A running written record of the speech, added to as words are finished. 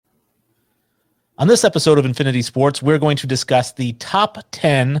On this episode of Infinity Sports, we're going to discuss the top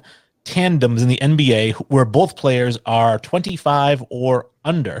 10 tandems in the NBA where both players are 25 or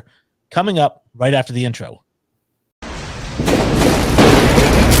under, coming up right after the intro.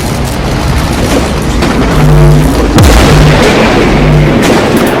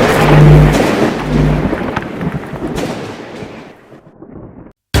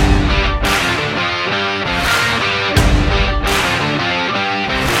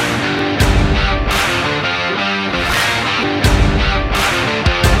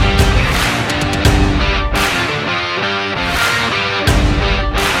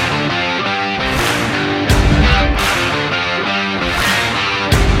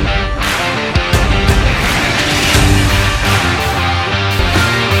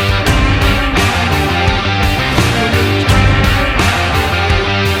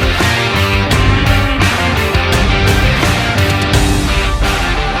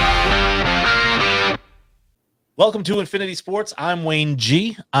 Welcome to Infinity Sports. I'm Wayne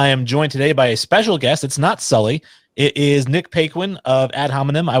G. I am joined today by a special guest. It's not Sully. It is Nick Paquin of Ad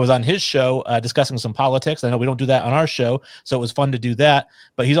Hominem. I was on his show discussing some politics. I know we don't do that on our show, so it was fun to do that.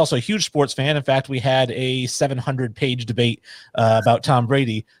 But he's also a huge sports fan. In fact, we had a 700-page debate about Tom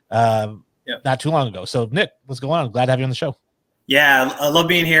Brady not too long ago. So, Nick, what's going on? I'm glad to have you on the show. Yeah, I love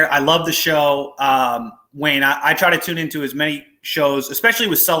being here. I love the show. Wayne, I try to tune into as many shows, especially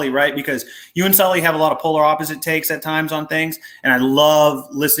with Sully, right? Because you and Sully have a lot of polar opposite takes at times on things. And I love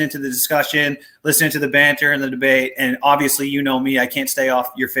listening to the discussion, listening to the banter and the debate. And obviously, you know me, I can't stay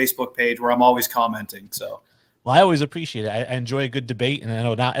off your Facebook page where I'm always commenting. So, well, I always appreciate it. I enjoy a good debate, and I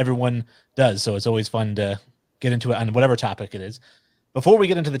know not everyone does. So it's always fun to get into it on whatever topic it is. Before we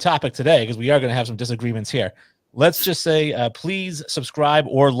get into the topic today, because we are going to have some disagreements here, let's just say, please subscribe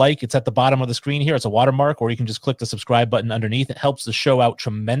or like. It's at the bottom of the screen here. It's a watermark, or you can just click the subscribe button underneath. It helps the show out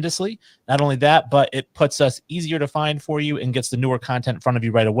tremendously. Not only that, but it puts us easier to find for you and gets the newer content in front of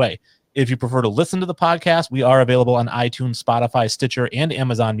you right away. If you prefer to listen to the podcast, we are available on iTunes, Spotify, Stitcher, and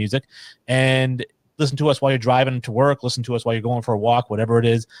Amazon Music. And listen to us while you're driving to work. Listen to us while you're going for a walk, whatever it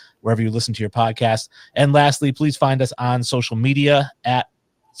is, wherever you listen to your podcast. And lastly, please find us on social media at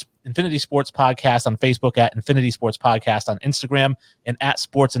Infinity Sports Podcast on Facebook, at Infinity Sports Podcast on Instagram, and at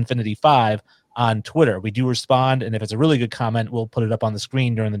Sports Infinity 5 on Twitter. We do respond, and if it's a really good comment, we'll put it up on the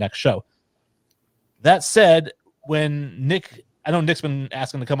screen during the next show. That said, I know Nick's been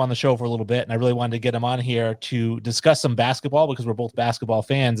asking to come on the show for a little bit, and I really wanted to get him on here to discuss some basketball because we're both basketball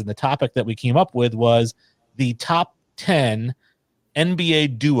fans, and the topic that we came up with was the top 10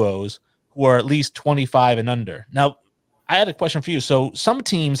 NBA duos who are at least 25 and under. Now, I had a question for you. So some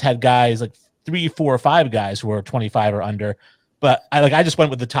teams had guys like 3, 4, or 5 guys who were 25 or under, but I just went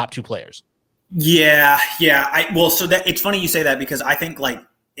with the top 2 players. Yeah. So that it's funny you say that because I think like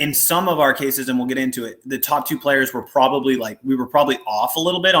in some of our cases, and we'll get into it, the top 2 players were probably we were probably off a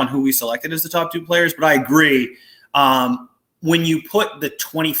little bit on who we selected as the top 2 players. But I agree. When you put the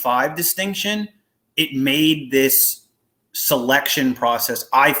 25 distinction, it made this selection process,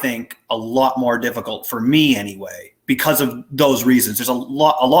 I think, a lot more difficult for me anyway. Because of those reasons, there's a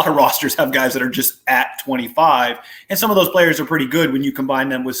lot of rosters have guys that are just at 25, and some of those players are pretty good when you combine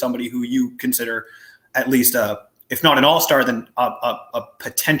them with somebody who you consider at least if not an all-star, then a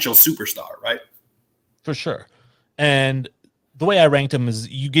potential superstar, right? For sure. And the way I ranked them is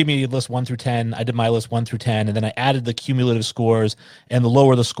you gave me a list 1 through 10. I did my list 1 through 10, and then I added the cumulative scores, and the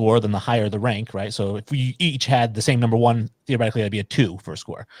lower the score, then the higher the rank, right? So if we each had the same number 1, theoretically that'd be a 2 for a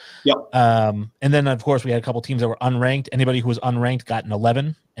score. Yep. And then of course we had a couple teams that were unranked. Anybody who was unranked got an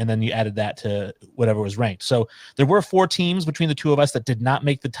 11, and then you added that to whatever was ranked. So there were 4 teams between the two of us that did not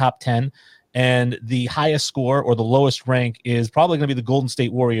make the top 10, and the highest score or the lowest rank is probably going to be the Golden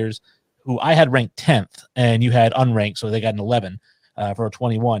State Warriors, who I had ranked 10th, and you had unranked, so they got an 11 for a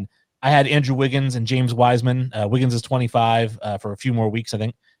 21. I had Andrew Wiggins and James Wiseman. Wiggins is 25 for a few more weeks, I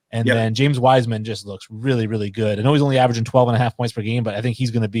think. And then James Wiseman just looks really, really good. I know he's only averaging 12.5 points per game, but I think he's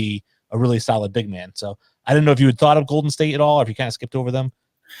going to be a really solid big man. So I didn't know if you had thought of Golden State at all, or if you kind of skipped over them.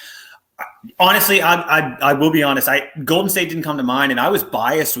 Honestly, I will be honest. Golden State didn't come to mind, and I was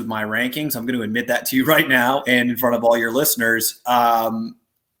biased with my rankings. I'm going to admit that to you right now and in front of all your listeners.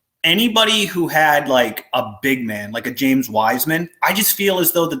 Anybody who had like a big man, like a James Wiseman, I just feel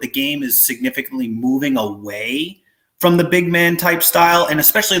as though that the game is significantly moving away from the big man type style, and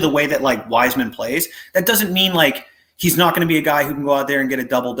especially the way that like Wiseman plays. That doesn't mean like he's not going to be a guy who can go out there and get a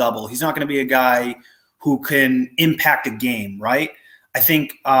double-double. He's not going to be a guy who can impact a game, right? I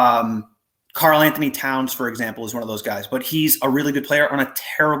think Karl Anthony Towns, for example, is one of those guys, but he's a really good player on a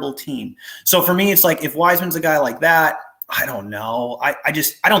terrible team. So for me, it's like if Wiseman's a guy like that, I don't know. I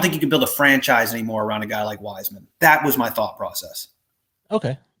don't think you can build a franchise anymore around a guy like Wiseman. That was my thought process.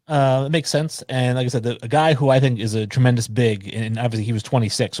 Okay. It makes sense. And like I said, a guy who I think is a tremendous big, and obviously he was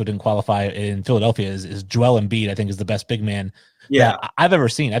 26, so didn't qualify in Philadelphia, is Joel Embiid. I think is the best big man that I've ever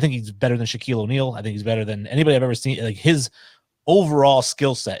seen. I think he's better than Shaquille O'Neal. I think he's better than anybody I've ever seen. Like his overall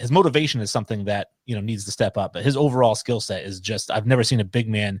skill set, his motivation is something that, needs to step up. But his overall skill set is just, I've never seen a big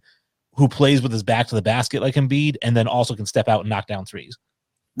man who plays with his back to the basket like Embiid, and then also can step out and knock down threes.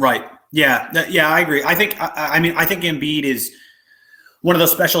 Right. Yeah. I agree. I think Embiid is one of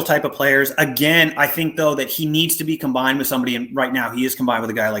those special type of players. Again, I think though that he needs to be combined with somebody, and right now he is combined with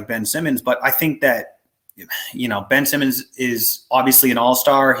a guy like Ben Simmons, but I think that, Ben Simmons is obviously an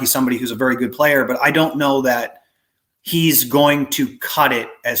all-star. He's somebody who's a very good player, but I don't know that he's going to cut it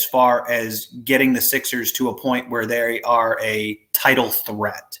as far as getting the Sixers to a point where they are a title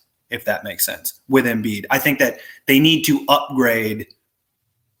threat, if that makes sense, with Embiid. I think that they need to upgrade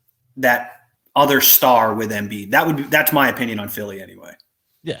that other star with Embiid. That's my opinion on Philly anyway.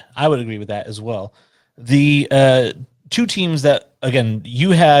 Yeah, I would agree with that as well. The two teams that, again,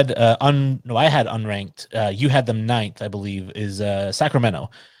 you had I had unranked. You had them ninth, I believe, is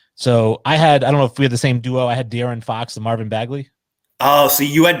Sacramento. So I don't know if we had the same duo. I had De'Aaron Fox and Marvin Bagley. Oh, so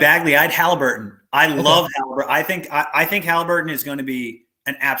you had Bagley. I had Halliburton. I love Halliburton. I think Halliburton is going to be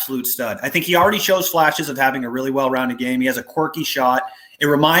an absolute stud. I think he already shows flashes of having a really well-rounded game. He has a quirky shot. It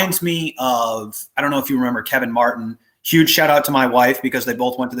reminds me of, I don't know if you remember Kevin Martin. Huge shout out to my wife because they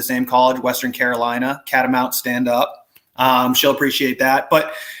both went to the same college, Western Carolina. Catamount, stand up. She'll appreciate that.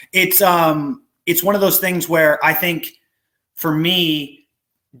 But it's one of those things where I think for me,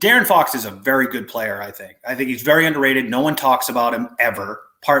 De'Aaron Fox is a very good player, I think. I think he's very underrated. No one talks about him ever,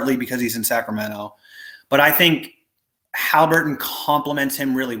 partly because he's in Sacramento. But I think Halliburton complements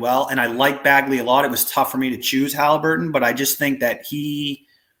him really well, and I like Bagley a lot. It was tough for me to choose Halliburton, but I just think that he,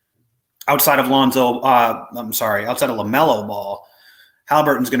 outside of LaMelo Ball,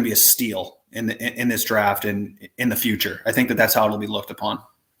 Halliburton's going to be a steal in this draft and in the future. I think that's how it'll be looked upon.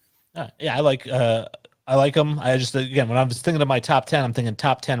 Yeah, I like him. I just, again, when I was thinking of my top 10, I'm thinking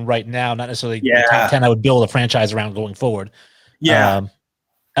top 10 right now, not necessarily the top 10 I would build a franchise around going forward. Yeah.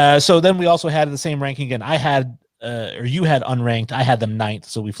 So then we also had the same ranking again. I had, or you had unranked. I had them ninth,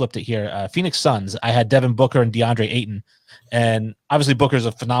 so we flipped it here. Phoenix Suns. I had Devin Booker and DeAndre Ayton, and obviously Booker's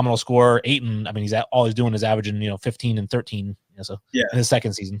a phenomenal scorer. Ayton, I mean, all he's doing is averaging 15 and 13. In his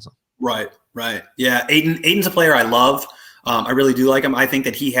second season. So. Right. Yeah, Ayton's a player I love. I really do like him. I think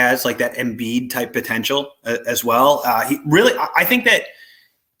that he has like that Embiid type potential as well. I think that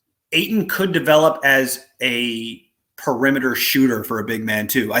Ayton could develop as a perimeter shooter for a big man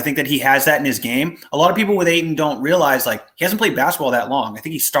too. I think that he has that in his game. A lot of people with Ayton don't realize like he hasn't played basketball that long. I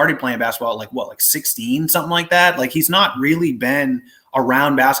think he started playing basketball at like 16, something like that. Like he's not really been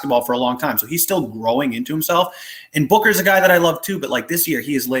around basketball for a long time. So he's still growing into himself. And Booker's a guy that I love too, but like this year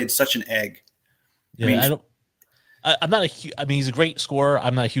he has laid such an egg. Yeah, he's a great scorer.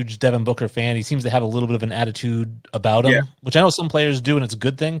 I'm not a huge Devin Booker fan. He seems to have a little bit of an attitude about him, which I know some players do, and it's a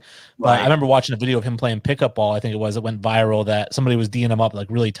good thing. But I remember watching a video of him playing pickup ball. I think it went viral that somebody was D'ing him up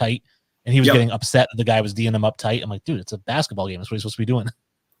like really tight, and he was getting upset that the guy was D'ing him up tight. I'm like, dude, it's a basketball game. That's what he's supposed to be doing.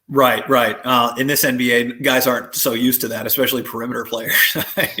 Right. In this NBA, guys aren't so used to that, especially perimeter players.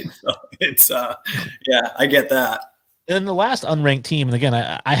 So it's I get that. And the last unranked team, and again,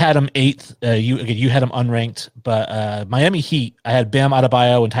 I had them eighth. You had them unranked, but Miami Heat, I had Bam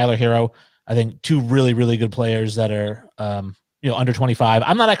Adebayo and Tyler Hero. I think two really, really good players that are under 25.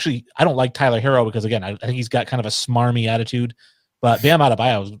 I don't like Tyler Hero because again, I think he's got kind of a smarmy attitude, but Bam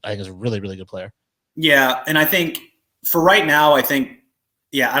Adebayo, I think, is a really, really good player. Yeah, and I think for right now,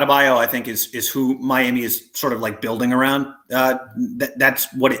 Adebayo, I think is who Miami is sort of like building around.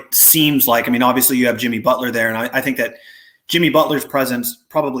 That's what it seems like. I mean, obviously you have Jimmy Butler there, and I think that Jimmy Butler's presence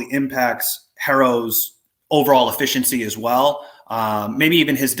probably impacts Harrow's overall efficiency as well. Maybe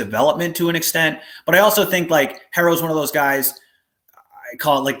even his development to an extent. But I also think like Harrow's one of those guys, I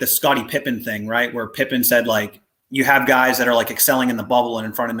call it like the Scottie Pippen thing, right? Where Pippen said like, you have guys that are like excelling in the bubble and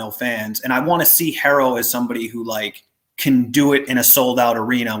in front of no fans. And I want to see Harrow as somebody who like can do it in a sold out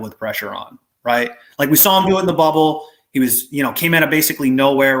arena with pressure on, right? Like we saw him do it in the bubble. He was, came out of basically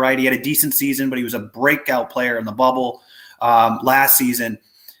nowhere, right? He had a decent season, but he was a breakout player in the bubble last season.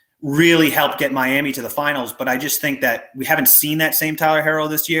 Really helped get Miami to the finals. But I just think that we haven't seen that same Tyler Herro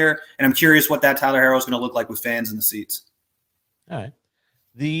this year. And I'm curious what that Tyler Herro is going to look like with fans in the seats. All right.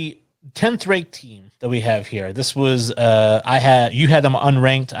 The 10th ranked team that we have here, this was, you had them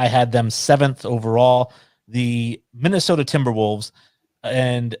unranked. I had them 7th overall. The Minnesota Timberwolves,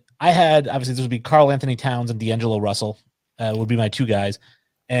 and I had, obviously this would be Karl Anthony Towns and D'Angelo Russell. would be my two guys.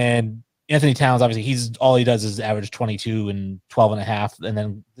 And Anthony Towns, obviously, he does is average 22 and 12 and a half. And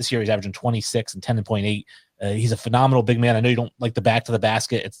then this year he's averaging 26 and 10.8. He's a phenomenal big man. I know you don't like the back to the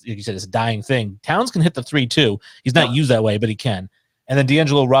basket. It's, like you said, it's a dying thing. Towns can hit the three too. He's not used that way, but he can. And then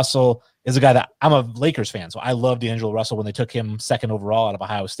D'Angelo Russell is a guy that I'm a Lakers fan. So I love D'Angelo Russell when they took him second overall out of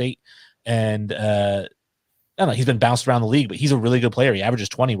Ohio State. And I don't know, he's been bounced around the league, but he's a really good player. He averages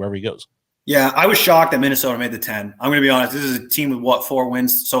 20 wherever he goes. Yeah, I was shocked that Minnesota made the 10. I'm going to be honest. This is a team with 4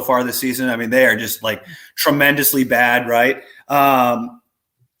 wins so far this season. I mean, they are just like tremendously bad, right? A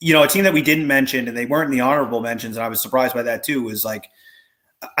team that we didn't mention, and they weren't in the honorable mentions, and I was surprised by that too, was like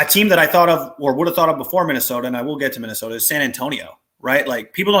a team that I thought of or would have thought of before Minnesota, and I will get to Minnesota, is San Antonio, right?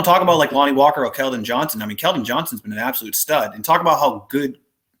 Like people don't talk about like Lonnie Walker or Keldon Johnson. I mean, Keldon Johnson's been an absolute stud, and talk about how good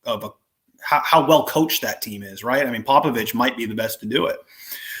of how well coached that team is, right? I mean, Popovich might be the best to do it.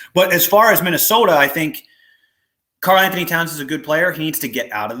 But as far as Minnesota, I think Karl-Anthony Towns is a good player. He needs to get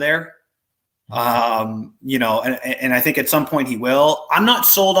out of there. And I think at some point he will. I'm not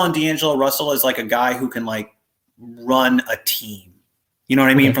sold on D'Angelo Russell as like a guy who can like run a team. You know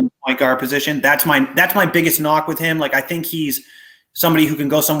what I mean? From the point guard position. That's my biggest knock with him. Like I think he's somebody who can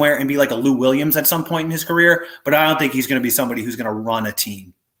go somewhere and be like a Lou Williams at some point in his career, but I don't think he's going to be somebody who's going to run a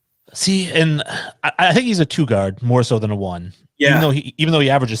team. See, and I think he's a 2 guard more so than a 1. Yeah. Even though he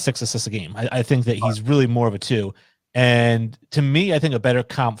averages 6 assists a game, I think that he's really more of a 2. And to me, I think a better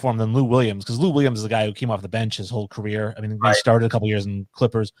comp for him than Lou Williams, because Lou Williams is a guy who came off the bench his whole career. I mean, he started a couple years in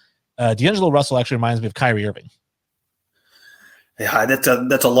Clippers. D'Angelo Russell actually reminds me of Kyrie Irving. Yeah, that's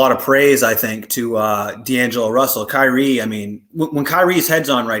a lot of praise, I think, to D'Angelo Russell. Kyrie, I mean, when Kyrie's head's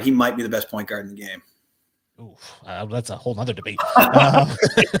on right, he might be the best point guard in the game. Oof, that's a whole nother debate.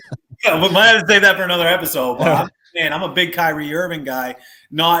 Yeah, we might have to save that for another episode. But I'm a big Kyrie Irving guy,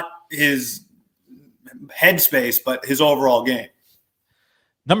 not his headspace, but his overall game.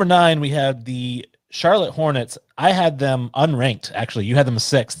 Number 9, we have the Charlotte Hornets. I had them unranked, actually. You had them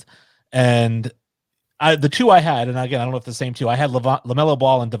 6th. And the 2 I had, and again, I don't know if the same 2, I had LaMelo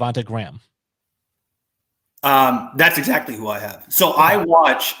Ball and Devontae Graham. That's exactly who I have. So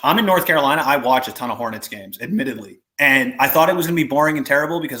I'm in North Carolina. I watch a ton of Hornets games, admittedly. And I thought it was going to be boring and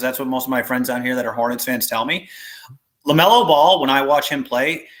terrible because that's what most of my friends down here that are Hornets fans tell me. LaMelo Ball, when I watch him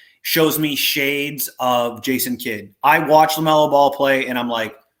play, shows me shades of Jason Kidd. I watch LaMelo Ball play and I'm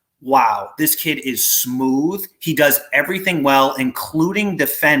like, wow, this kid is smooth. He does everything well, including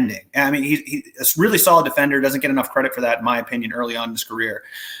defending. I mean, he's a really solid defender, doesn't get enough credit for that, in my opinion, early on in his career.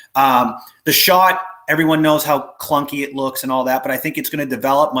 The shot, everyone knows how clunky it looks and all that, but I think it's going to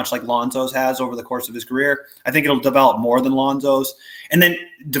develop much like Lonzo's has over the course of his career. I think it'll develop more than Lonzo's. And then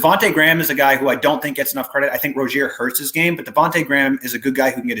Devontae Graham is a guy who I don't think gets enough credit. I think Rozier hurts his game, but Devontae Graham is a good guy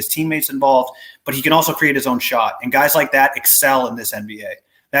who can get his teammates involved, but he can also create his own shot. And guys like that excel in this NBA.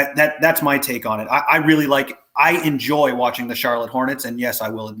 That's my take on it. I enjoy watching the Charlotte Hornets, and yes, I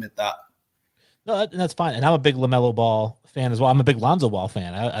will admit that. No, that's fine. And I'm a big LaMelo Ball fan as well. I'm a big Lonzo Ball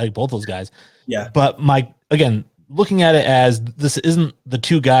fan. I like both those guys. Yeah. But looking at it as this isn't the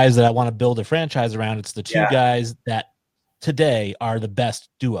 2 guys that I want to build a franchise around. It's the 2 guys that today are the best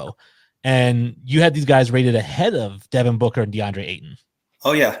duo. And you had these guys rated ahead of Devin Booker and DeAndre Ayton.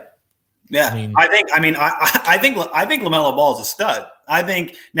 Oh yeah. Yeah. I think LaMelo Ball is a stud. I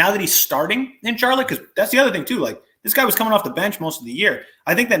think now that he's starting in Charlotte, because that's the other thing too, like this guy was coming off the bench most of the year.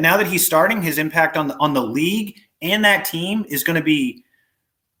 I think that now that he's starting, his impact on the league and that team is going to be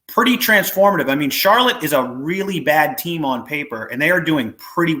pretty transformative. I mean, Charlotte is a really bad team on paper, and they are doing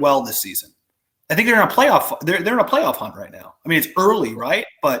pretty well this season. I think they're in a playoff. They're in a playoff hunt right now. I mean, it's early, right?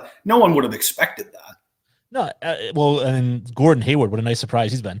 But no one would have expected that. No, and Gordon Hayward, what a nice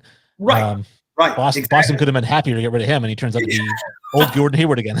surprise he's been. Right. Right. Boston could have been happier to get rid of him, and he turns out to be old Gordon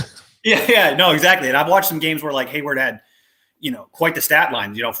Hayward again. Yeah, no, exactly. And I've watched some games where like Hayward had, quite the stat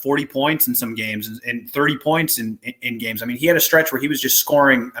line, 40 points in some games and 30 points in games. I mean, he had a stretch where he was just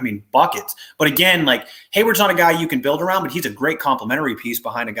scoring, buckets. But again, like Hayward's not a guy you can build around, but he's a great complementary piece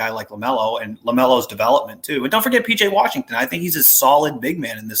behind a guy like LaMelo and LaMelo's development too. And don't forget PJ Washington. I think he's a solid big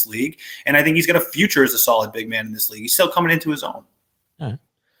man in this league. And I think he's got a future as a solid big man in this league. He's still coming into his own. All right.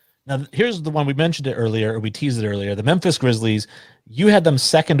 Now, here's the one we mentioned it earlier, or we teased it earlier. The Memphis Grizzlies, you had them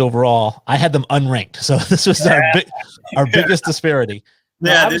 2nd overall. I had them unranked. So this was our biggest disparity.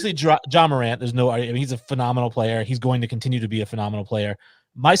 Now, obviously, John Morant, he's a phenomenal player. He's going to continue to be a phenomenal player.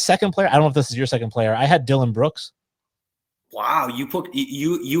 My second player, I don't know if this is your second player. I had Dillon Brooks. Wow,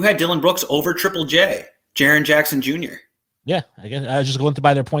 you had Dillon Brooks over Triple J, Jaren Jackson Jr. Yeah, again, I was just going to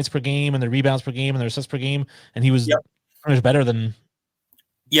buy their points per game and their rebounds per game and their assists per game, and he was pretty much better than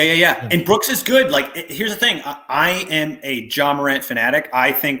Yeah. And Brooks is good. Like, here's the thing. I am a Ja Morant fanatic.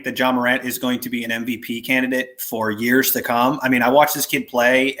 I think that Ja Morant is going to be an MVP candidate for years to come. I mean, I watched this kid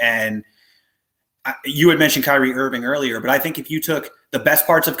play, and you had mentioned Kyrie Irving earlier, but I think if you took the best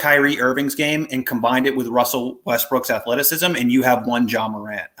parts of Kyrie Irving's game and combined it with Russell Westbrook's athleticism, and you have one Ja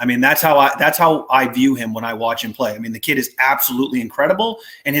Morant. I mean, that's how I view him when I watch him play. I mean, the kid is absolutely incredible,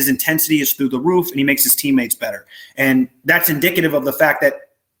 and his intensity is through the roof, and he makes his teammates better. And that's indicative of the fact that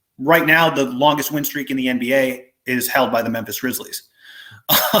right now, the longest win streak in the NBA is held by the Memphis Grizzlies.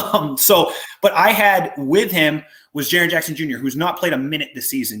 But I had with him was Jaren Jackson Jr., who's not played a minute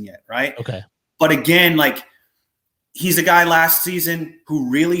this season yet, right? Okay. But again, like, he's a guy last season who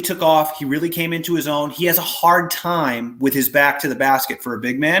really took off. He really came into his own. He has a hard time with his back to the basket for a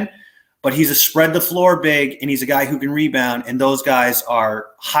big man, but he's a spread the floor big, and he's a guy who can rebound, and those guys are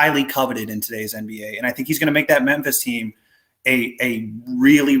highly coveted in today's NBA. And I think he's going to make that Memphis team a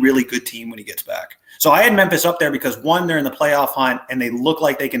really, really good team when he gets back. So I had Memphis up there because, one, they're in the playoff hunt, and they look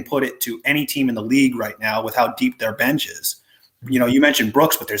like they can put it to any team in the league right now with how deep their bench is. You know, you mentioned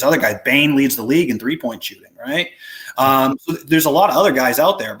Brooks, but there's other guys. Bane leads the league in three-point shooting, right? So there's a lot of other guys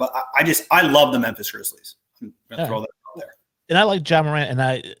out there, but I love the Memphis Grizzlies. I'm going to throw that out there. And I like Ja Morant, and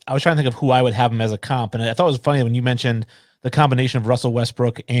I was trying to think of who I would have him as a comp, and I thought it was funny when you mentioned the combination of Russell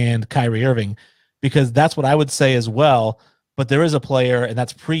Westbrook and Kyrie Irving, because that's what I would say as well. But there is a player, and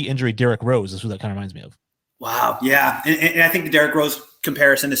that's pre-injury Derrick Rose is who that kind of reminds me of. Wow, yeah. And I think the Derrick Rose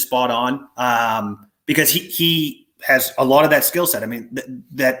comparison is spot on because he has a lot of that skill set. I mean,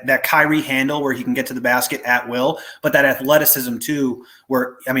 that Kyrie handle where he can get to the basket at will, but that athleticism too,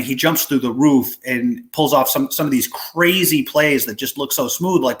 where, I mean, he jumps through the roof and pulls off some of these crazy plays that just look so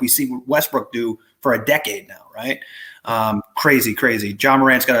smooth, like we see Westbrook do for a decade now, right? Crazy. Ja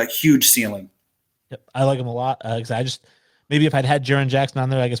Morant's got a huge ceiling. Yep, I like him a lot. Maybe if I'd had Jaren Jackson on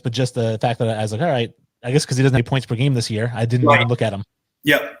there, I guess, but just the fact that I was like, all right, I guess because he doesn't have points per game this year, I didn't even look at him.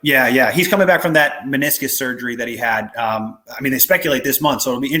 Yep. Yeah. He's coming back from that meniscus surgery that he had. I mean, they speculate this month, so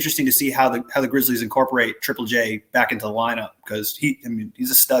it'll be interesting to see how the Grizzlies incorporate Triple J back into the lineup because he's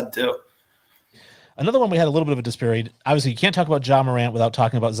a stud too. Another one we had a little bit of a disparity. Obviously, you can't talk about Ja Morant without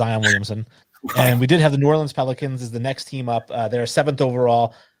talking about Zion Williamson. Right. And we did have the New Orleans Pelicans as the next team up. They're 7th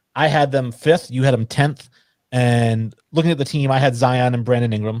overall. I had them 5th. You had them 10th. And looking at the team, I had Zion and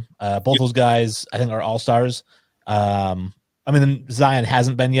Brandon Ingram. Both those guys, I think, are all-stars. I mean, Zion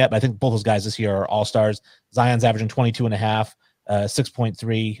hasn't been yet, but I think both those guys this year are all-stars. Zion's averaging 22.5,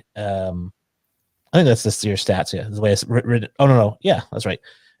 6.3. I think that's this year's stats, yeah. The way it's written. Oh, no. Yeah, that's right.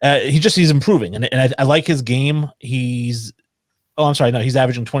 He's improving, and I like his game. He's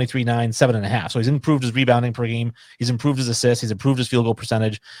averaging 23, 9, 7.5. So he's improved his rebounding per game. He's improved his assists. He's improved his field goal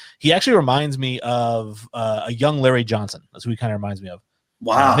percentage. He actually reminds me of a young Larry Johnson. That's who he kind of reminds me of.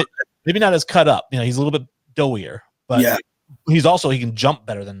 Wow. Maybe not as cut up. You know, he's a little bit doughier, but yeah. He can jump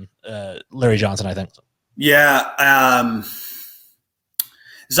better than Larry Johnson, I think. Yeah.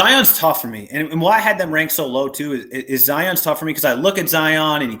 Zion's tough for me. And why I had them ranked so low too is Zion's tough for me because I look at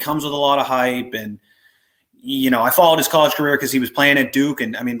Zion and he comes with a lot of hype. And, you know, I followed his college career because he was playing at Duke.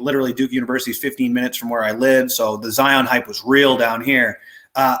 And I mean, literally Duke University is 15 minutes from where I live. So the Zion hype was real down here.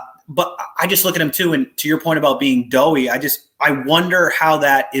 But I just look at him too. And to your point about being doughy, I wonder how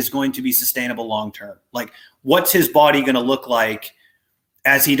that is going to be sustainable long-term. Like, what's his body going to look like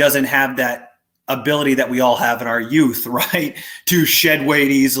as he doesn't have that ability that we all have in our youth, right? To shed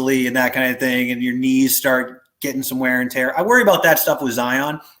weight easily and that kind of thing. And your knees start getting some wear and tear. I worry about that stuff with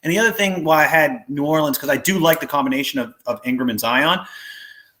Zion. And the other thing why I had New Orleans, because I do like the combination of Ingram and Zion,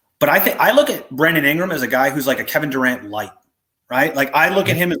 but I look at Brandon Ingram as a guy who's like a Kevin Durant light, right? Like I look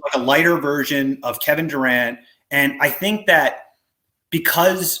at him as like a lighter version of Kevin Durant. And I think that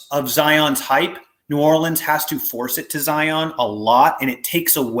because of Zion's hype, New Orleans has to force it to Zion a lot, and it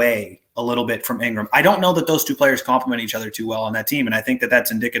takes away a little bit from Ingram. I don't know that those two players complement each other too well on that team, and I think that that's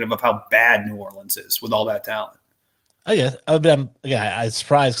indicative of how bad New Orleans is with all that talent. Oh, yeah. I'm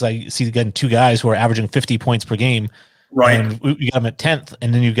surprised because I see, again, two guys who are averaging 50 points per game. Right. And you got them at 10th,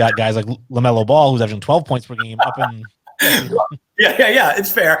 and then you've got guys like LaMelo Ball who's averaging 12 points per game up in – Yeah,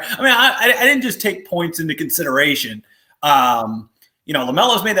 it's fair. I mean, I didn't just take points into consideration. You know,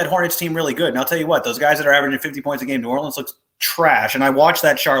 LaMelo's made that Hornets team really good. And I'll tell you what, those guys that are averaging 50 points a game, New Orleans looks trash. And I watched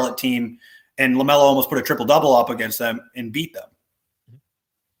that Charlotte team, and LaMelo almost put a triple-double up against them and beat them.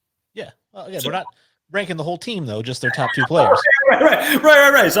 Yeah. Well, again, we're not ranking the whole team, though, just their top two players.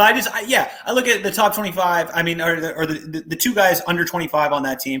 Right. So I look at the top 25. I mean, or the two guys under 25 on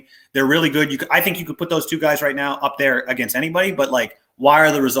that team. They're really good. I think you could put those two guys right now up there against anybody. But, like, why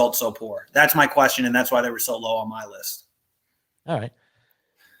are the results so poor? That's my question, and that's why they were so low on my list. All right.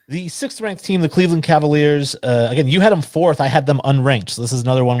 The sixth ranked team, the Cleveland Cavaliers. Again, you had them fourth. I had them unranked. So this is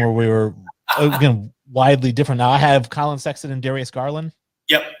another one where we were again widely different. Now I have Colin Sexton and Darius Garland.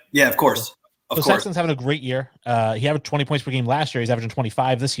 Yep. Yeah, of course. So Sexton's having a great year. He averaged 20 points per game last year. He's averaging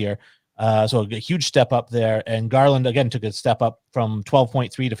 25 this year. So a huge step up there. And Garland, again, took a step up from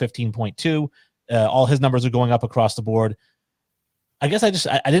 12.3 to 15.2. All his numbers are going up across the board. I guess I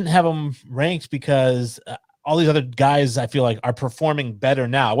didn't have him ranked because all these other guys I feel like are performing better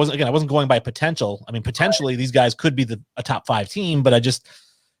now. I wasn't going by potential. I mean, potentially these guys could be a top 5 team, but I just,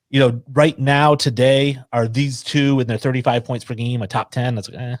 right now, today, are these two in their 35 points per game a top 10? That's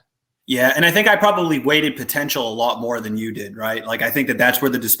Yeah, and I think I probably weighted potential a lot more than you did, right? Like, I think that's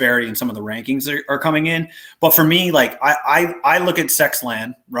where the disparity in some of the rankings are coming in. But for me, like, I look at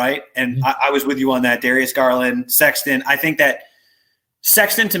Sexland, right? And I was with you on that. Darius Garland, Sexton. I think that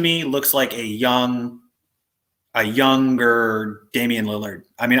Sexton to me looks like a younger Damian Lillard.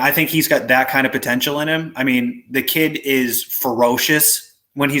 I mean, I think he's got that kind of potential in him. I mean, the kid is ferocious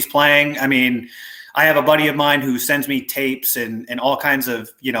when he's playing. I mean, I have a buddy of mine who sends me tapes and all kinds of,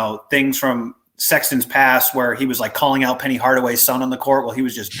 things from Sexton's past where he was like calling out Penny Hardaway's son on the court while he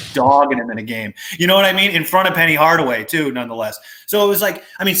was just dogging him in a game. You know what I mean? In front of Penny Hardaway too, nonetheless. So it was like,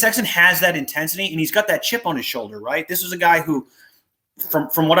 I mean, Sexton has that intensity and he's got that chip on his shoulder, right? This was a guy who,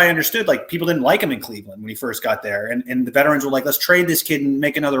 from what I understood, like people didn't like him in Cleveland when he first got there. And the veterans were like, let's trade this kid and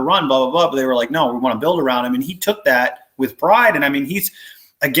make another run, blah, blah, blah. But they were like, no, we want to build around him. And he took that with pride. And I mean,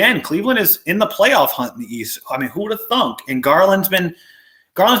 again, Cleveland is in the playoff hunt in the East. I mean, who would have thunk? And Garland's been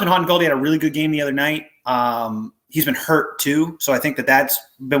hot and cold. He had a really good game the other night. He's been hurt too. So I think that's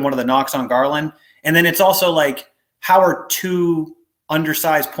been one of the knocks on Garland. And then it's also like, how are two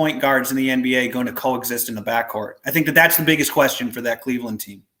undersized point guards in the NBA going to coexist in the backcourt? I think that's the biggest question for that Cleveland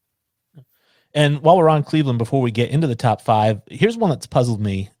team. And while we're on Cleveland, before we get into the top 5, here's one that's puzzled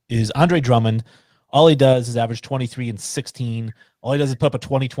me is Andre Drummond. All he does is average 23 and 16. All he does is put up a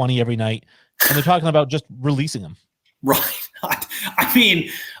 20-20 every night. And they're talking about just releasing him. Right. I mean,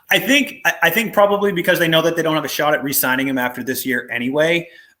 I think probably because they know that they don't have a shot at re-signing him after this year anyway.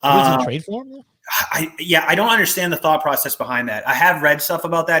 Was it a trade for him? I don't understand the thought process behind that. I have read stuff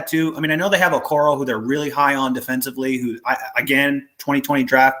about that too. I mean, I know they have Okoro, who they're really high on defensively, who, again, 2020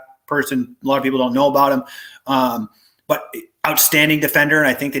 draft person, a lot of people don't know about him. But outstanding defender, and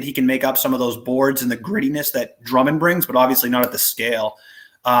I think that he can make up some of those boards and the grittiness that Drummond brings, but obviously not at the scale.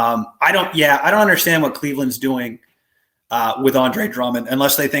 I don't understand what Cleveland's doing with Andre Drummond,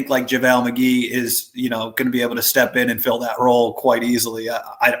 unless they think like JaVale McGee is, going to be able to step in and fill that role quite easily.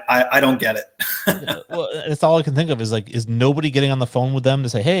 I don't get it. Well, that's all I can think of is nobody getting on the phone with them to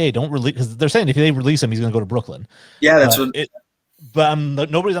say, hey, don't release, because they're saying if they release him, he's going to go to Brooklyn. Yeah, that's but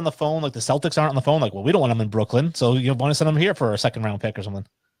nobody's on the phone. Like the Celtics aren't on the phone. Like, well, we don't want him in Brooklyn, so you want to send him here for a second round pick or something.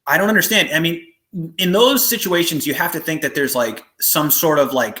 I don't understand. I mean, in those situations, you have to think that there's like some sort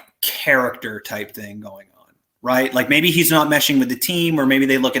of like character type thing going on, right? Like maybe he's not meshing with the team, or maybe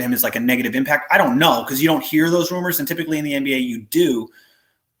they look at him as like a negative impact. I don't know, because you don't hear those rumors, and typically in the NBA you do.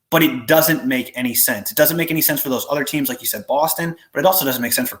 But it doesn't make any sense. It doesn't make any sense for those other teams, like you said, Boston. But it also doesn't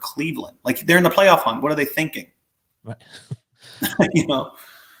make sense for Cleveland. Like they're in the playoff hunt. What are they thinking? Right.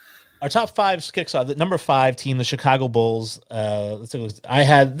 Our top 5 kicks off. The number 5 team, the Chicago Bulls. We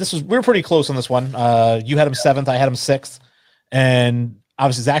were pretty close on this one. You had them 7th, I had them 6th, and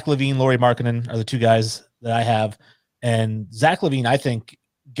obviously Zach LaVine, Lauri Markkanen are the two guys that I have. And Zach LaVine, I think,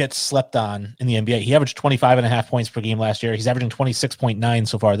 gets slept on in the NBA. He averaged 25.5 points per game last year. He's averaging 26.9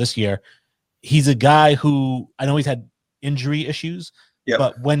 so far this year. He's a guy who, I know he's had injury issues,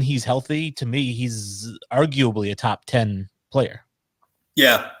 but when he's healthy, to me, he's arguably a top 10 player.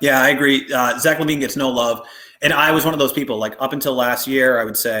 Yeah, I agree. Zach LaVine gets no love. And I was one of those people, like up until last year, I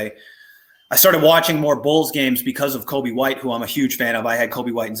would say, I started watching more Bulls games because of Kobe White, who I'm a huge fan of. I had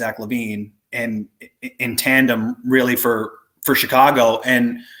Kobe White and Zach LaVine and in tandem really for Chicago.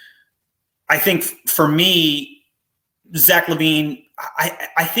 And I think for me, Zach LaVine,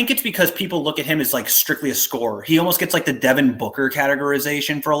 I think it's because people look at him as like strictly a scorer. He almost gets like the Devin Booker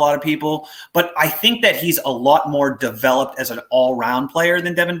categorization for a lot of people. But I think that he's a lot more developed as an all-round player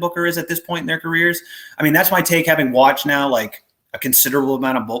than Devin Booker is at this point in their careers. I mean, that's my take, having watched now like a considerable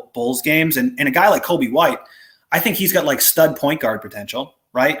amount of Bulls games. And a guy like Kobe White, I think he's got like stud point guard potential,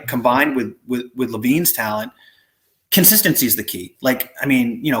 right? Combined with LaVine's talent. Consistency is the key. Like, I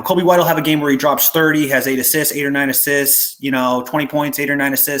mean, Kobe White will have a game where he drops 30, has 8 or 9 assists, 20 points, 8 or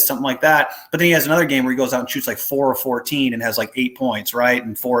 9 assists, something like that. But then he has another game where he goes out and shoots like 4 or 14 and has like 8 points, right?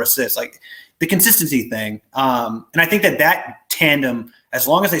 And 4 assists, like the consistency thing. And I think that tandem, as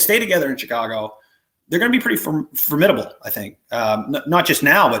long as they stay together in Chicago, they're going to be pretty formidable, I think. Not just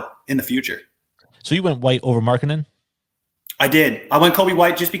now, but in the future. So you went White over Markkanen? I did. I went Kobe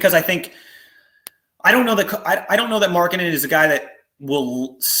White just because I think I don't know that Markkanen is a guy that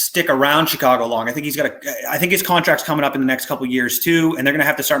will stick around Chicago long. I think I think his contract's coming up in the next couple of years too, and they're going to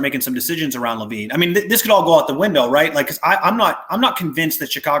have to start making some decisions around LaVine. I mean, this could all go out the window, right? Like, 'cause I'm not convinced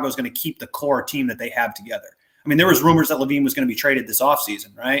that Chicago is going to keep the core team that they have together. I mean, there was rumors that LaVine was going to be traded this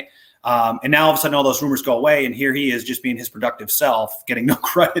offseason, right? And now all of a sudden all those rumors go away, and here he is just being his productive self, getting no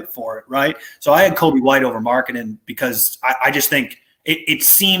credit for it, right? So I had Kobe White over Markkanen because I just think it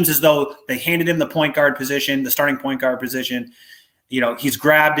seems as though they handed him the point guard position, the starting point guard position. You know, he's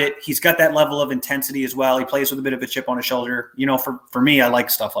grabbed it. He's got that level of intensity as well. He plays with a bit of a chip on his shoulder. You know, for me, I like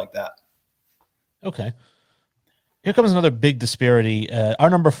stuff like that. Okay. Here comes another big disparity. Our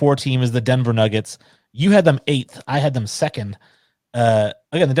number 4 team is the Denver Nuggets. You had them 8th. I had them 2nd.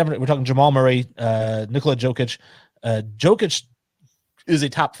 Again, the Denver, we're talking Jamal Murray, Nikola Jokic. Jokic is a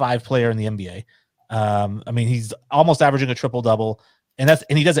top 5 player in the NBA. I mean, he's almost averaging a triple-double, and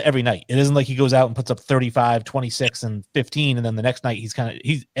he does it every night. It isn't like he goes out and puts up 35, 26, and 15, and then the next night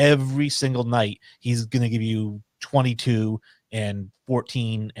he's every single night he's going to give you 22 and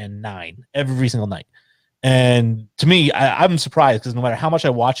 14 and 9 every single night. And to me, I'm surprised because no matter how much I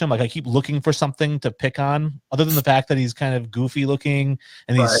watch him, like I keep looking for something to pick on, other than the fact that he's kind of goofy looking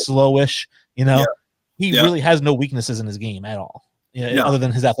and he's slowish. You know, he really has no weaknesses in his game at all, other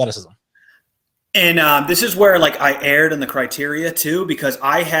than his athleticism. And this is where like I erred in the criteria too, because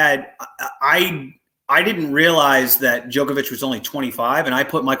I didn't realize that Djokovic was only 25, and I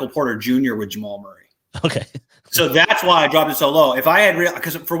put Michael Porter Jr. with Jamal Murray. Okay. So that's why I dropped it so low. If I had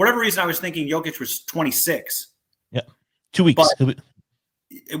because for whatever reason I was thinking Jokic was 26. Yeah, 2 weeks.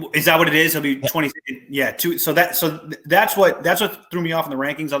 Is that what it is? He'll be 20. Yeah, 2. So that's what threw me off in the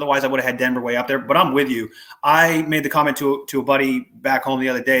rankings. Otherwise, I would have had Denver way up there. But I'm with you. I made the comment to a buddy back home the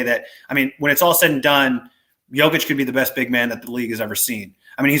other day that, I mean, when it's all said and done, Jokic could be the best big man that the league has ever seen.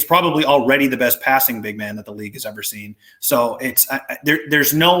 I mean, he's probably already the best passing big man that the league has ever seen. So it's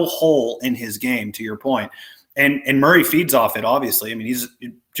there's no hole in his game, to your point. And Murray feeds off it, obviously. I mean, he's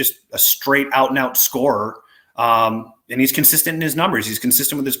just a straight out and out scorer. And he's consistent in his numbers. He's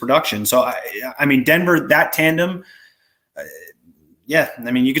consistent with his production. So, I mean, Denver, that tandem,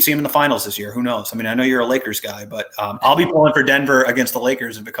 I mean, you could see him in the finals this year. Who knows? I mean, I know you're a Lakers guy, but I'll be pulling for Denver against the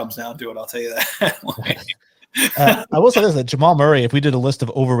Lakers if it comes down to it. I'll tell you that. I will say this, that Jamal Murray, if we did a list of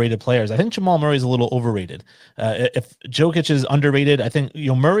overrated players, I think Jamal Murray is a little overrated. If Jokic is underrated, I think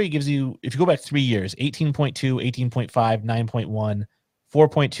Murray gives you, if you go back 3 years, 18.2, 18.5, 9.1, 4.2,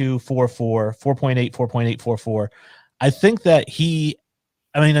 4.4, 4.8, 4.8, 4.4. I think that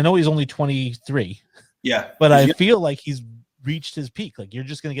I know he's only 23. Yeah. But I feel like he's reached his peak. Like, you're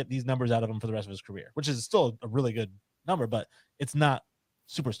just going to get these numbers out of him for the rest of his career, which is still a really good number, but it's not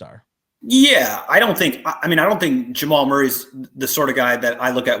superstar. Yeah, I don't think Jamal Murray's the sort of guy that I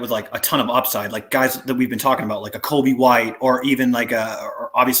look at with like a ton of upside, like guys that we've been talking about, like a Kobe White, or even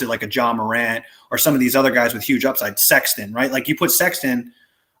or obviously like a John Morant, or some of these other guys with huge upside, Sexton, right? Like you put Sexton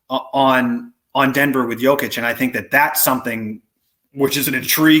on Denver with Jokic, and I think that that's something which is an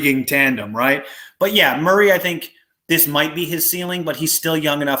intriguing tandem, right? But yeah, Murray, I think this might be his ceiling, but he's still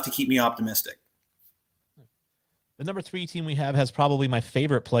young enough to keep me optimistic. The number 3 team we have has probably my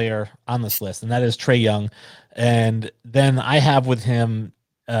favorite player on this list, and that is Trae Young. And then I have with him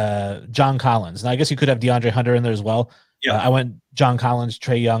John Collins. Now, I guess you could have DeAndre Hunter in there as well. Yeah. I went John Collins,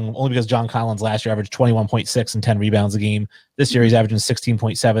 Trae Young, only because John Collins last year averaged 21.6 and 10 rebounds a game. This year he's averaging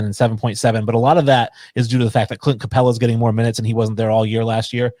 16.7 and 7.7. But a lot of that is due to the fact that Clint Capella is getting more minutes, and he wasn't there all year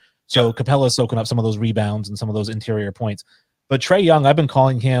last year. So Capella is soaking up some of those rebounds and some of those interior points. But Trae Young, I've been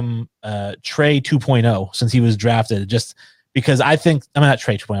calling him Trae 2.0 since he was drafted, just because not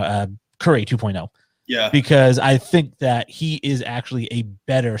Trae 2.0, Curry 2.0. Yeah. Because I think that he is actually a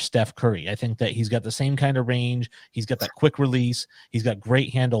better Steph Curry. I think that he's got the same kind of range. He's got that quick release. He's got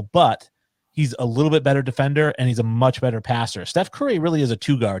great handle, but he's a little bit better defender, and he's a much better passer. Steph Curry really is a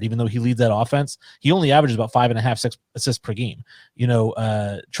 2-guard, even though he leads that offense. He only averages about 5.5, 6 assists per game.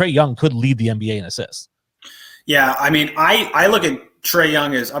 Trae Young could lead the NBA in assists. Yeah, I mean, I look at Trae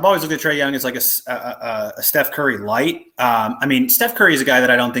Young I've always looked at Trae Young as like a Steph Curry light. I mean, Steph Curry is a guy that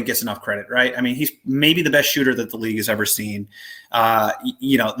I don't think gets enough credit, right? I mean, he's maybe the best shooter that the league has ever seen.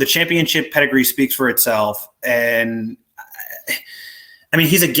 The championship pedigree speaks for itself. And I mean,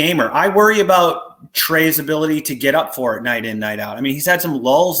 he's a gamer. I worry about Trae's ability to get up for it night in, night out. I mean, he's had some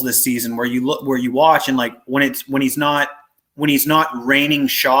lulls this season where you watch and like when when he's not raining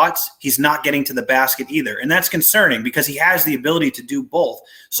shots, he's not getting to the basket either. And that's concerning because he has the ability to do both.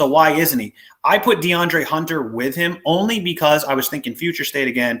 So why isn't he? I put DeAndre Hunter with him only because I was thinking future state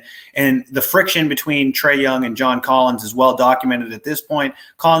again, and the friction between Trae Young and John Collins is well documented at this point.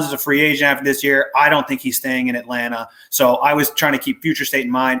 Collins is a free agent after this year. I don't think he's staying in Atlanta. So I was trying to keep future state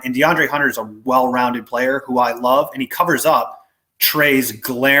in mind. And DeAndre Hunter is a well-rounded player who I love, and he covers up Trae's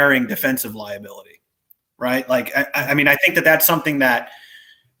glaring defensive liability, right? Like, I mean, I think that that's something that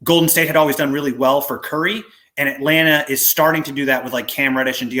Golden State had always done really well for Curry. And Atlanta is starting to do that with like Cam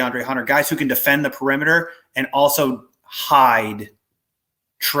Reddish and DeAndre Hunter, guys who can defend the perimeter and also hide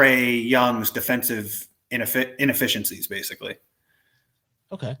Trae Young's defensive inefficiencies, basically.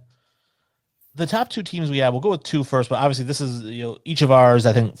 Okay. The top two teams we have, we'll go with two first, but obviously this is, each of ours,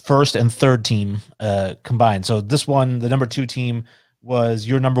 I think, first and third team combined. So this one, the number 2 team was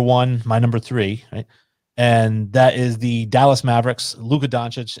your number 1, my number 3, right? And that is the Dallas Mavericks, Luka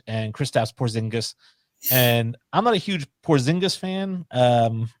Doncic and Kristaps Porzingis. And I'm not a huge Porzingis fan.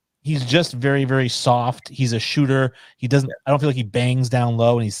 He's just very, very soft. He's a shooter. I don't feel like he bangs down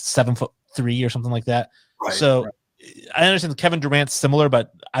low, and he's 7'3" or something like that. Right, so right. I understand Kevin Durant's similar,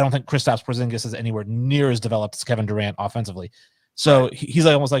 but I don't think Kristaps Porzingis is anywhere near as developed as Kevin Durant offensively. So right. He's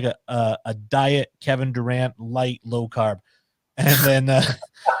like almost like a diet Kevin Durant, light, low carb. And then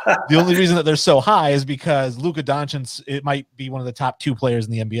the only reason that they're so high is because Luka Doncic, it might be one of the top 2 players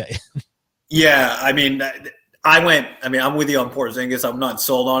in the NBA. Yeah, I mean, I'm with you on Porzingis. I'm not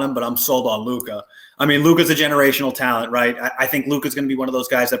sold on him, but I'm sold on Luka. I mean, Luka's a generational talent, right? I think Luka's going to be one of those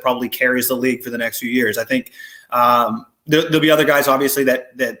guys that probably carries the league for the next few years. I think there'll be other guys, obviously,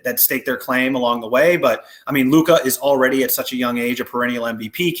 that stake their claim along the way. But, I mean, Luka is already at such a young age a perennial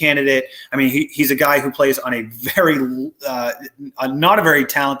MVP candidate. I mean, he's a guy who plays on a very not a very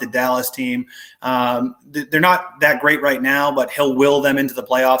talented Dallas team. They're not that great right now, but he'll will them into the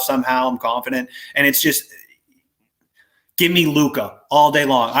playoffs somehow, I'm confident. And it's just – give me Luka all day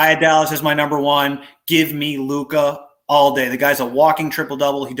long. I had Dallas as my number 1. Give me Luka all day. The guy's a walking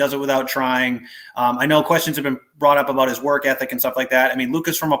triple-double. He does it without trying. I know questions have been brought up about his work ethic and stuff like that. I mean,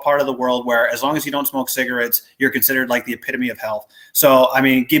 Luka's from a part of the world where as long as you don't smoke cigarettes, you're considered like the epitome of health. So, I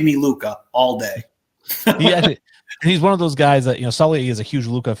mean, give me Luka all day. He's one of those guys that, Sully is a huge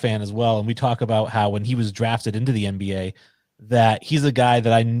Luka fan as well. And we talk about how when he was drafted into the NBA, that he's a guy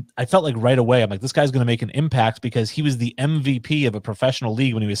that I felt like right away, I'm like, this guy's going to make an impact because he was the MVP of a professional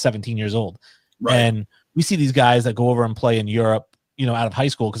league when he was 17 years old. Right. And we see these guys that go over and play in Europe, out of high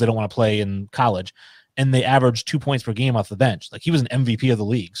school because they don't want to play in college, and they average 2 points per game off the bench. Like, he was an MVP of the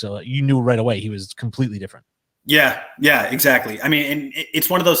league. So you knew right away he was completely different. Yeah, exactly. I mean, and it's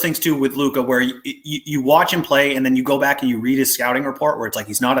one of those things too with Luka where you watch him play and then you go back and you read his scouting report where it's like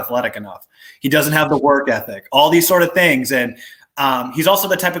he's not athletic enough. He doesn't have the work ethic, all these sort of things. And he's also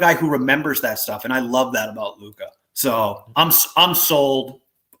the type of guy who remembers that stuff. And I love that about Luka. So I'm sold,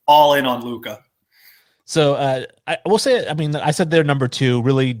 all in on Luka. So I will say, I mean, I said they're number 2.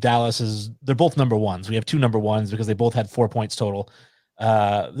 Really, they're both number 1s. We have 2 number 1s because they both had 4 points total.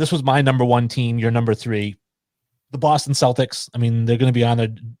 This was my number 1 team, your number 3. The Boston Celtics, I mean, they're going to be on there.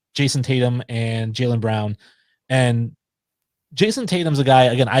 Jason Tatum and Jaylen Brown. And Jason Tatum's a guy,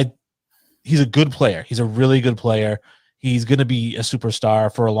 again, he's a good player. He's a really good player. He's going to be a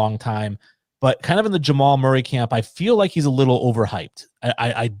superstar for a long time. But kind of in the Jamal Murray camp, I feel like he's a little overhyped.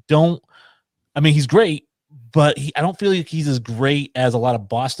 I mean, he's great, but I don't feel like he's as great as a lot of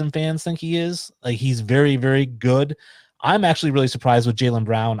Boston fans think he is. Like, he's very, very good. I'm actually really surprised with Jaylen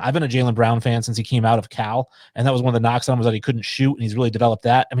Brown. I've been a Jaylen Brown fan since he came out of Cal, and that was one of the knocks on him was that he couldn't shoot, and he's really developed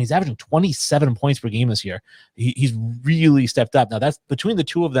that. I mean, he's averaging 27 points per game this year. He's really stepped up. Now, that's between the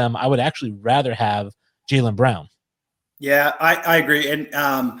two of them, I would actually rather have Jaylen Brown. Yeah, I agree.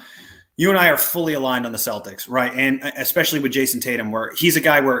 And you and I are fully aligned on the Celtics, right? And especially with Jason Tatum, where he's a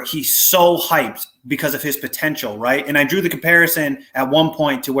guy where he's so hyped because of his potential, right? And I drew the comparison at one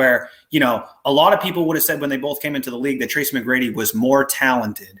point to where, a lot of people would have said when they both came into the league that Tracy McGrady was more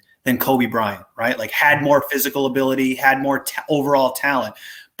talented than Kobe Bryant, right? Like, had more physical ability, had more overall talent,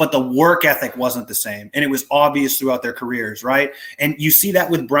 but the work ethic wasn't the same. And it was obvious throughout their careers, right? And you see that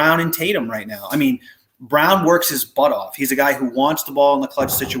with Brown and Tatum right now. I mean, Brown works his butt off. He's a guy who wants the ball in the clutch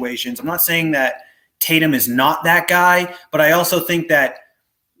situations. I'm not saying that Tatum is not that guy, but I also think that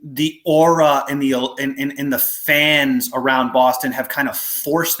the aura and the fans around Boston have kind of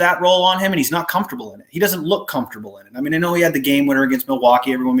forced that role on him, and he's not comfortable in it. He doesn't look comfortable in it. I mean, I know he had the game winner against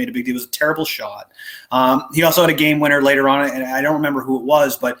Milwaukee. Everyone made a big deal. It was a terrible shot. He also had a game winner later on, and I don't remember who it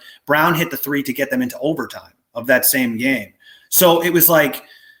was, but Brown hit the 3 to get them into overtime of that same game. So it was like,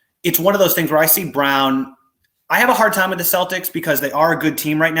 it's one of those things where I see Brown. I have a hard time with the Celtics because they are a good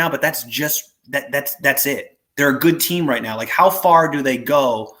team right now, but that's just that's it. They're a good team right now. Like, how far do they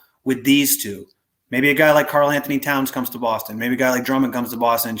go with these two? Maybe a guy like Karl Anthony Towns comes to Boston. Maybe a guy like Drummond comes to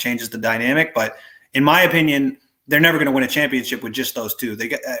Boston and changes the dynamic. But in my opinion, they're never going to win a championship with just those two. They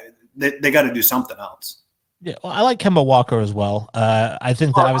got to do something else. Yeah, well, I like Kemba Walker as well. I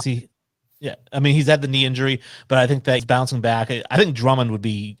think that obviously, yeah, I mean, he's had the knee injury, but I think that he's bouncing back. I think Drummond would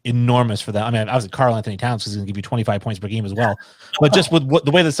be enormous for that. I mean, obviously, Karl Anthony Towns is going to give you 25 points per game as well. But just with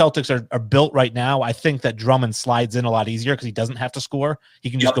the way the Celtics are built right now, I think that Drummond slides in a lot easier because he doesn't have to score.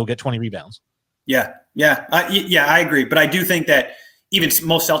 He can just go get 20 rebounds. Yeah, I agree. But I do think that even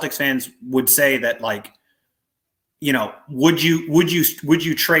most Celtics fans would say that, like, you know, would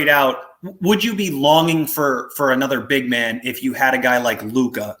you trade out? Would you be longing for another big man if you had a guy like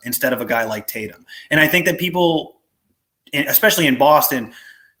Luka instead of a guy like Tatum? And I think that people, especially in Boston,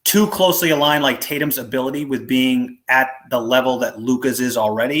 too closely align like Tatum's ability with being at the level that Luka's is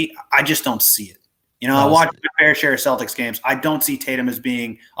already. I just don't see it. You know, I watch a fair share of Celtics games. I don't see Tatum as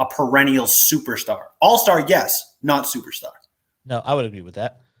being a perennial superstar. All-star, yes, not superstar. No, I would agree with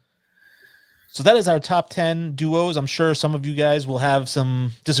that. So that is our top 10 duos. I'm sure some of you guys will have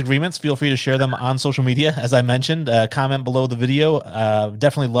some disagreements. Feel free to share them on social media. As I mentioned, comment below the video.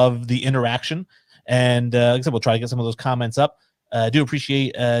 Definitely love the interaction. And like I said, we'll try to get some of those comments up. I do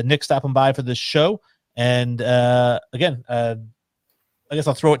appreciate Nick stopping by for this show. And again, I guess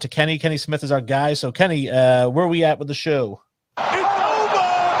I'll throw it to Kenny. Kenny Smith is our guy. So Kenny, where are we at with the show?